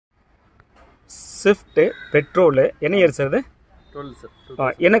Swift petrol என்ன year sir இது? 12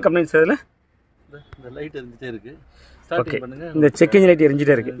 sir. என்ன கம்பெனி சார் இதில்? இந்த லைட் எரிஞ்சிட்டே இருக்கு. ஸ்டார்ட் பண்ணுங்க. இந்த செக் இன்ஜின் லைட்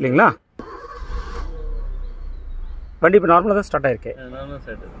எரிஞ்சிட்டே இருக்கு இல்லைங்களா? வண்டி இப்போ நார்மலாக தான் ஸ்டார்ட் ஆயிருக்கு. நார்மலாக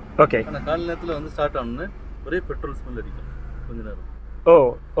ஸ்டார்ட் ஆயிருக்கு. ஓகே. ஆனால் கால நேரத்தில் வந்து ஸ்டார்ட் ஆகணும்னு ஒரே பெட்ரோல் ஸ்மெல் அடிக்கும் கொஞ்ச நேரம். ஓ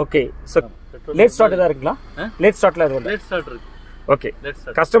ஓகே. ஸோ லேட் ஸ்டார்ட் தான் இருக்குங்களா? லேட் ஸ்டார்ட்டில் அது லேட் ஸ்டார்ட் இருக்கு. ஓகே.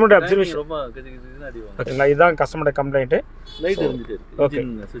 கஸ்டமரோட அப்சர்வேஷன் ரொம்ப கஜிகஜின்னு அடிவாங்க. ஓகேங்களா? இதுதான் கஸ்டமரோட கம்ப்ளைண்ட். லைட் எரிஞ்சிட்டே இருக்கு. ஓகே.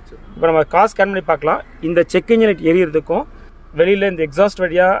 ஸ்விட்ச். இப்போ நம்ம கார் ஸ்கேன் பண்ணி பார்க்கலாம். இந்த செக் இன்ஜின் லைட் எரியறதுக்கும் வெளியில் இந்த எக்ஸாஸ்ட்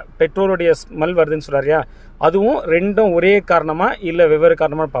வழியாக பெட்ரோலுடைய ஸ்மெல் வருதுன்னு சொல்கிறாரியா, அதுவும் ரெண்டும் ஒரே காரணமாக இல்லை வெவ்வேறு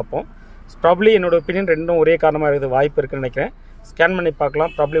காரணமாக பார்ப்போம். ப்ராப்ளி என்னோட ஒப்பீனியன் ரெண்டும் ஒரே காரணமாக இருக்குது வாய்ப்பு இருக்குன்னு நினைக்கிறேன். ஸ்கேன் பண்ணி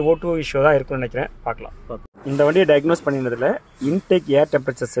பார்க்கலாம். ப்ராப்ளி O2 இஷ்யூ தான் இருக்குன்னு நினைக்கிறேன். பார்க்கலாம். இந்த வண்டியை டயக்னோஸ் பண்ணினதில் இன்டேக் ஏர்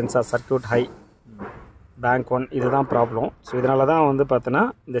temperature sensor circuit high bank 1 இதுதான் ப்ராப்ளம். ஸோ இதனால தான் வந்து பார்த்தோன்னா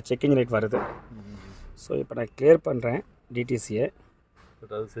இந்த செக் இன்ஜின் லைட் வருது. ஸோ இப்போ நான் கிளியர் பண்ணுறேன் டிடிசியை.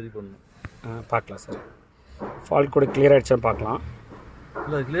 பட் அது சரி பண்ணணும். பார்க்கலாம் சார். ஃபால்ட் கூட கிளியர் ஆகிடுச்சான்னு பார்க்கலாம்.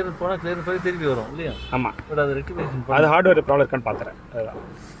 இல்லை கிளியர் போனால் கிளியர் பண்ணி திருப்பி வரும் இல்லையா? ஆமாம். பட் அது ரெக்டிஃபிகேஷன் அது ஹார்ட்வேர் ப்ராப்ளம் இருக்கான்னு பார்க்குறேன். அதுதான்.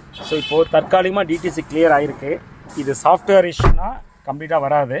 ஸோ இப்போது தற்காலிகமாக டிடிசி கிளியர் ஆகிருக்கு. இது சாஃப்ட்வேர் இஷ்யூனா கம்ப்ளீட்டாக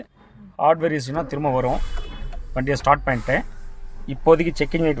வராது, ஹார்ட்வேர் இஷ்யூனா திரும்ப வரும். வண்டியை ஸ்டார்ட் பண்ணிட்டேன். இப்போதைக்கு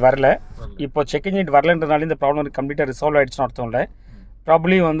செக்கிங் லைட் வரல. இப்போ செக்கிங் லைட் வரலன்றதுனால இந்த ப்ராப்ளம் கம்ப்ளீட்டாக ரிசால்வ் ஆகிடுச்சுன்னு அர்த்தம் இல்லை.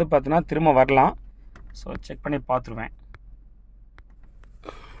 ப்ராப்ளி வந்து பார்த்தீங்கன்னா திரும்ப வரலாம். ஸோ செக் பண்ணி பார்த்துருவேன்.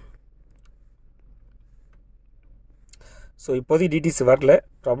 ஸோ இப்போதைக்கு டிடிசி வரல,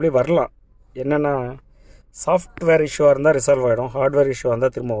 ப்ராப்ளி வரலாம். என்னென்னா சாஃப்ட்வேர் இஷ்யூவாக இருந்தால் ரிசால்வ் ஆகிடும், ஹார்ட்வேர் இஷ்யூவாக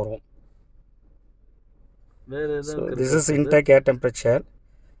இருந்தால் திரும்ப வரும். So this is intake air temperature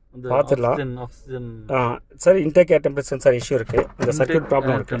பார்த்துடலாம். சார் இன்டேக் ஏர் டெம்பரேச்சர் சென்சார் இஷ்யூ இருக்குது, இந்த சர்க்யூட்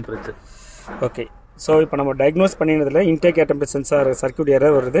ப்ராப்ளம் இருக்குது. ஓகே. ஸோ இப்போ நம்ம டயக்னோஸ் பண்ணினதில் இன்டேக் ஏர் டெம்பரேச்சர் சென்சார் சர்க்யூட்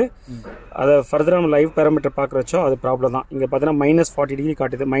எரர் வருது. அதை ஃபர்தராக நம்ம லைவ் பேராமீட்டர் பார்க்குற வச்சோம், அது ப்ராப்ளம் தான். இங்கே பார்த்தீங்கன்னா -40 டிகிரி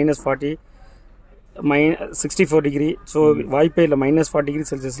காட்டுது, -40 -64 டிகிரி. ஸோ வாய்ப்பே இல்லை. -40 டிகிரி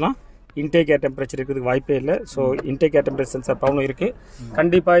செல்சியஸ்லாம் இன்டேக் ஏர் டெம்பரேச்சர் இருக்கிறதுக்கு வாய்ப்பே இல்லை. ஸோ இன்டேக் ஏர் டெம்பரேச்சர் சென்சார் ப்ராப்ளம் இருக்குது.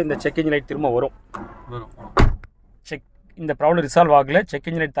 கண்டிப்பாக இந்த செக் இன்ஜின் லைட் திரும்ப வரும். இந்த ப்ராப்ளம் ரிசால்வ் ஆகலை, செக்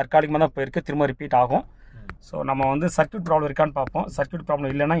இன்ஜின் லைட் தற்காலிகமாக தான் போயிருக்கு, திரும்ப ரிப்பீட் ஆகும். ஸோ நம்ம வந்து சர்க்யூட் ப்ராப்ளம் இருக்கான்னு பார்ப்போம். சர்க்யூட்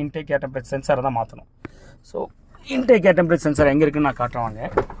ப்ராப்ளம் இல்லைன்னா இன்டேக் ஏர் டெம்பரேச்சர் சென்சாரை தான் மாற்றணும். ஸோ இன்டேக் ஏர் டெம்பரேச்சர் சென்சார் எங்கே இருக்குன்னு நான் காட்டுறேன்.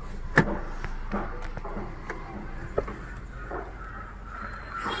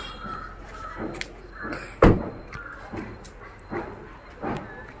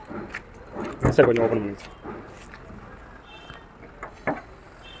 சார் கொஞ்சம் ஓப்பன் பண்ணி சார்.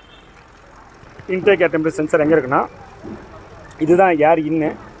 இன்டேக் ஏர் டெம்பரேச்சர் சென்சார் எங்கே இருக்குன்னா இதுதான் ஏர் இன்னு.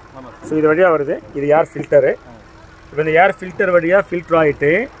 ஸோ இது வழியாக வருது, இது ஏர் ஃபில்டரு. இப்போ இந்த ஏர் ஃபில்டர் வழியாக ஃபில்டர்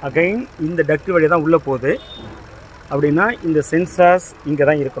ஆகிட்டு அகைன் இந்த டக்ட் வழியாக தான் உள்ளே போகுது. அப்படின்னா இந்த சென்சார்ஸ் இங்கே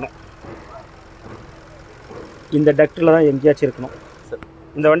தான் இருக்கணும், இந்த டக்டில் தான் எங்கேயாச்சும் இருக்கணும்.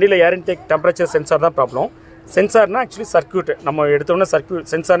 இந்த வண்டியில் ஏர் இன்டேக் டெம்பரேச்சர் சென்சார் தான் ப்ராப்ளம். சென்சார்னா ஆக்சுவலி சர்க்யூட் நம்ம எடுத்தோம்னா சர்க்யூட்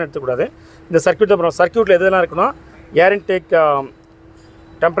சென்சார்னு எடுத்துக்கூடாது. இந்த சர்க்யூட் அப்புறம் சர்க்யூட்டில் எதெல்லாம் இருக்குன்னா ஏர் intake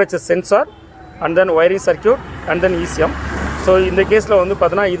temperature sensor and then wiring circuit and then ECM. So இந்த கேஸில் வந்து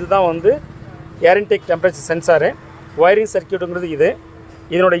பார்த்தோன்னா இதுதான் வந்து ஏர் இன்டேக் டெம்பரேச்சர் சென்சாரு. ஒயரிங் சர்க்யூட்டுங்கிறது இது,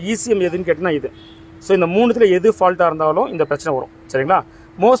 இதனோட ECM எதுன்னு கேட்டிங்கன்னா இது. ஸோ இந்த மூணுத்தில் எது ஃபால்ட்டாக இருந்தாலும் இந்த பிரச்சனை வரும். சரிங்களா?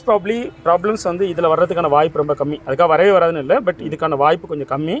 மோஸ்ட் ப்ராப்ளம்ஸ் வந்து இதில் வர்றதுக்கான வாய்ப்பு ரொம்ப கம்மி. அதுக்காக வரவே வராதுன்னு இல்லை, பட் இதுக்கான வாய்ப்பு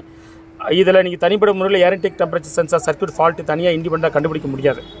கொஞ்சம் கம்மி. இதில் நீங்கள் தனிப்பட்ட முறையில் ஏர் intake temperature sensor circuit fault தனியாக இண்டிபெண்டாக கண்டுபிடிக்க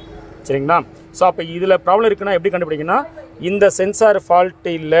முடியாது. சரிங்களா? ஸோ அப்போ இதில் ப்ராப்ளம் இருக்குன்னா எப்படி கண்டுபிடிக்கணும்னா இந்த சென்சார் ஃபால்ட்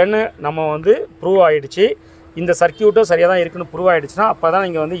இல்லைன்னு நம்ம வந்து ப்ரூவ் ஆகிடுச்சு, இந்த சர்க்யூட்டும் சரியாக தான் இருக்குன்னு ப்ரூவ் ஆகிடுச்சுன்னா அப்போ தான்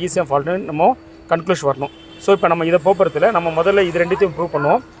நீங்கள் வந்து ECM ஃபால்ட்டுன்னு நம்ம கன்க்ளூஷன் வரணும். ஸோ இப்போ நம்ம இதை போகிறதுல நம்ம முதல்ல இது ரெண்டுத்தையும் ப்ரூவ்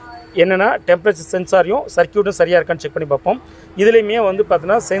பண்ணுவோம். என்னென்னா டெம்பரேச்சர் சென்சாரையும் சர்க்யூட்டும் சரியாக இருக்கான்னு செக் பண்ணி பார்ப்போம். இதுலேயுமே வந்து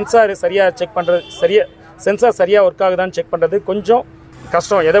பார்த்தீங்கன்னா சென்சார் சரியாக செக் பண்ணுறது சென்சார் சரியாக ஒர்க் ஆகுதான்னு செக் பண்ணுறது கொஞ்சம்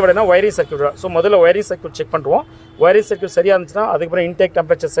கஷ்டம். எதை விடனா ஒயரிங் சர்க்யூட். ஸோ முதல்ல ஒயரிங் சர்க்யூட் செக் பண்ணுவோம். ஒயரிங் சர்க்யூட் சரியாக இருந்துச்சுன்னா அதுக்கப்புறம் இன்டேக்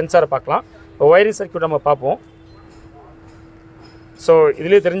டெம்பரேச்சர் சென்சாரை பார்க்கலாம். இப்போ ஒயரிங் சர்க்யூட் நம்ம பார்ப்போம். ஸோ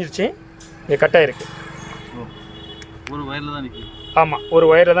இதுலேயே தெரிஞ்சிருச்சு இது கட் ஆகிருக்கு. ஒரு ஒயரில் தான் இருக்குது. ஆமாம், ஒரு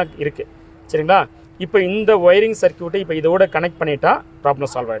ஒயரில் தான் இருக்குது. சரிங்களா? இப்போ இந்த ஒயரிங் சர்க்யூட்டை இப்போ இதோட கனெக்ட் பண்ணிட்டா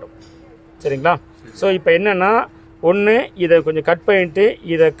ப்ராப்ளம் சால்வ் ஆகிடும். சரிங்களா? ஸோ இப்போ என்னென்னா ஒன்று இதை கொஞ்சம் கட் பண்ணிவிட்டு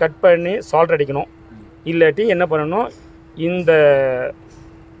இதை கட் பண்ணி சால்ட் அடிக்கணும். இல்லாட்டி என்ன பண்ணணும், இந்த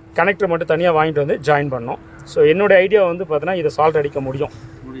கனெக்டர் மட்டும் தனியாக வாங்கிட்டு வந்து ஜாயின் பண்ணணும். ஸோ என்னோடய ஐடியா வந்து பார்த்தீங்கன்னா இதை சால்ட் அடிக்க முடியும்.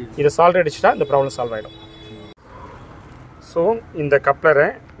 இதை சால்ட் அடிச்சுட்டா இந்த ப்ராப்ளம் சால்வ் ஆகிடும். ஸோ இந்த கப்ளரை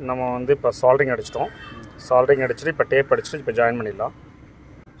நம்ம வந்து இப்போ சால்ட்ரிங் அடிச்சிட்டோம். சால்ட்ரிங் அடிச்சுட்டு இப்போ டேப் அடிச்சுட்டு இப்போ ஜாயின் பண்ணிடலாம்.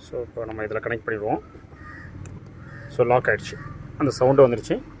 ஸோ இப்போ நம்ம இதில் கனெக்ட் பண்ணிடுவோம். ஸோ லாக் ஆகிடுச்சு, அந்த சவுண்டு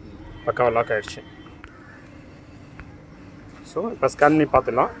வந்துடுச்சு, பக்காவாக லாக் ஆகிடுச்சு. ஸோ இப்போ ஸ்கேன் பண்ணி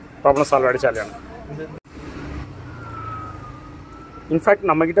பார்த்துடலாம் ப்ராப்ளம் சால்வ் ஆகிடுச்சா இல்லையான்னு. இன்ஃபேக்ட்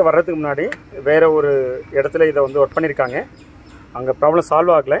நம்மக்கிட்ட வர்றதுக்கு முன்னாடி வேறு ஒரு இடத்துல இதை வந்து ஒர்க் பண்ணியிருக்காங்க. அங்கே ப்ராப்ளம்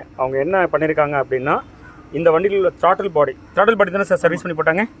சால்வ் ஆகலை. அவங்க என்ன பண்ணியிருக்காங்க அப்படின்னா, இந்த வண்டியில் உள்ள த்ராட்டில் பாடி தானே சார் சர்வீஸ் பண்ணி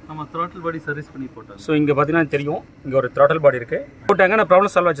போட்டாங்க? ஆமாம், த்ராட்டில் பாடி சர்வீஸ் பண்ணி போட்டாங்க. ஸோ இங்கே பார்த்தீங்கன்னா தெரியும், இங்கே ஒரு த்ராட்டில் பாடி இருக்குது போட்டாங்க. நான்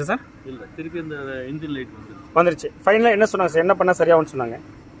ப்ராப்ளம் சால்வ் ஆச்சு சார்? இல்லை, திருப்பி இந்த இன்ஜின் லைட் வந்துருச்சு. ஃபைனலாக என்ன சொன்னாங்க சார், என்ன பண்ணால் சரியாகும்னு சொன்னாங்க?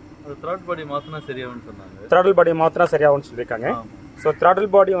 அது த்ராட்டில் பாடி மாற்றினா சரியாகும்னு சொன்னாங்க. த்ராட்டில் பாடி மாற்றினா சரியாகும்னு சொல்லியிருக்காங்க. ஸோ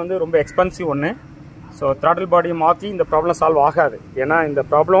த்ராட்டில் பாடி வந்து ரொம்ப எக்ஸ்பென்சிவ் ஒன்று. ஸோ த்ராட்டில் பாடியை மாற்றி இந்த ப்ராப்ளம் சால்வ் ஆகாது. ஏன்னா இந்த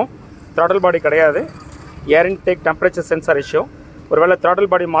ப்ராப்ளம் த்ராட்டில் பாடி கிடையாது, ஏர் இன்டேக் டெம்பரேச்சர் சென்சார் இஷ்யூ. ஒருவேளை த்ராட்டில்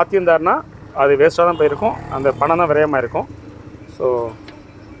பாடி மாற்றியிருந்தாருன்னா அது வேஸ்ட்டாக தான் போயிருக்கும், அந்த பணம் தான் விரயமாக இருக்கும். ஸோ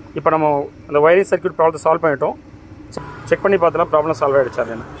இப்போ நம்ம அந்த வயரிங் சர்க்யூட் ப்ராப்ளத்தை சால்வ் பண்ணிட்டோம். செக் பண்ணி பார்த்தோம்னா ப்ராப்ளம் சால்வ் ஆகிடுச்சு.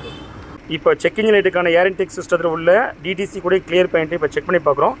 அது இப்போ செக்கிங் லைட்டுக்கான ஏர் இன்டேக் சிஸ்டத்தில் உள்ள டிடிசி கூட கிளியர் பண்ணிட்டு இப்போ செக் பண்ணி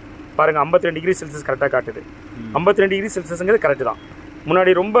பார்க்குறோம். பாருங்கள், 52 டிகிரி செல்சியஸ் கரெக்டாக காட்டுது. 52 டிகிரி செல்சியஸுங்கிறது கரெக்டு தான்.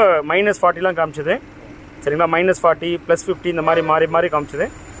 முன்னாடி ரொம்ப -40லாம் காமிச்சது, சரிங்களா? -40 +50 இந்த மாதிரி மாறி மாறி காமிச்சது.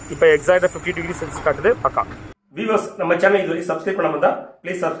 இப்போ எக்ஸாக்டாக 50 டிகிரி செல்சியஸ் காட்டுது. பக்கா. வியூவர்ஸ், நம்ம சேனல் இதுவரை சப்ஸ்கிரைப் பண்ணாம இருந்தா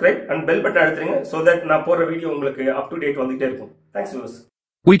please subscribe and bell button அழுத்துங்க, so that நான் போடுற வீடியோ உங்களுக்கு அப் டு டேட் வந்துட்டே இருக்கும். Thanks viewers.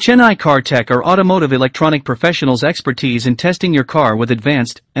 We CHENNAI CAR-TECH are automotive electronic professionals expertise in testing your car with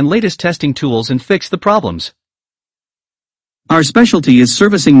advanced and latest testing tools and fix the problems. Our specialty is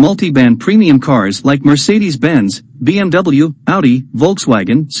servicing multi-band premium cars like Mercedes-Benz, BMW, Audi,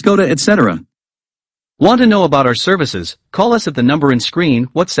 Volkswagen, Skoda etc. Want to know about our services? Call us at the number in screen,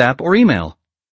 WhatsApp or email.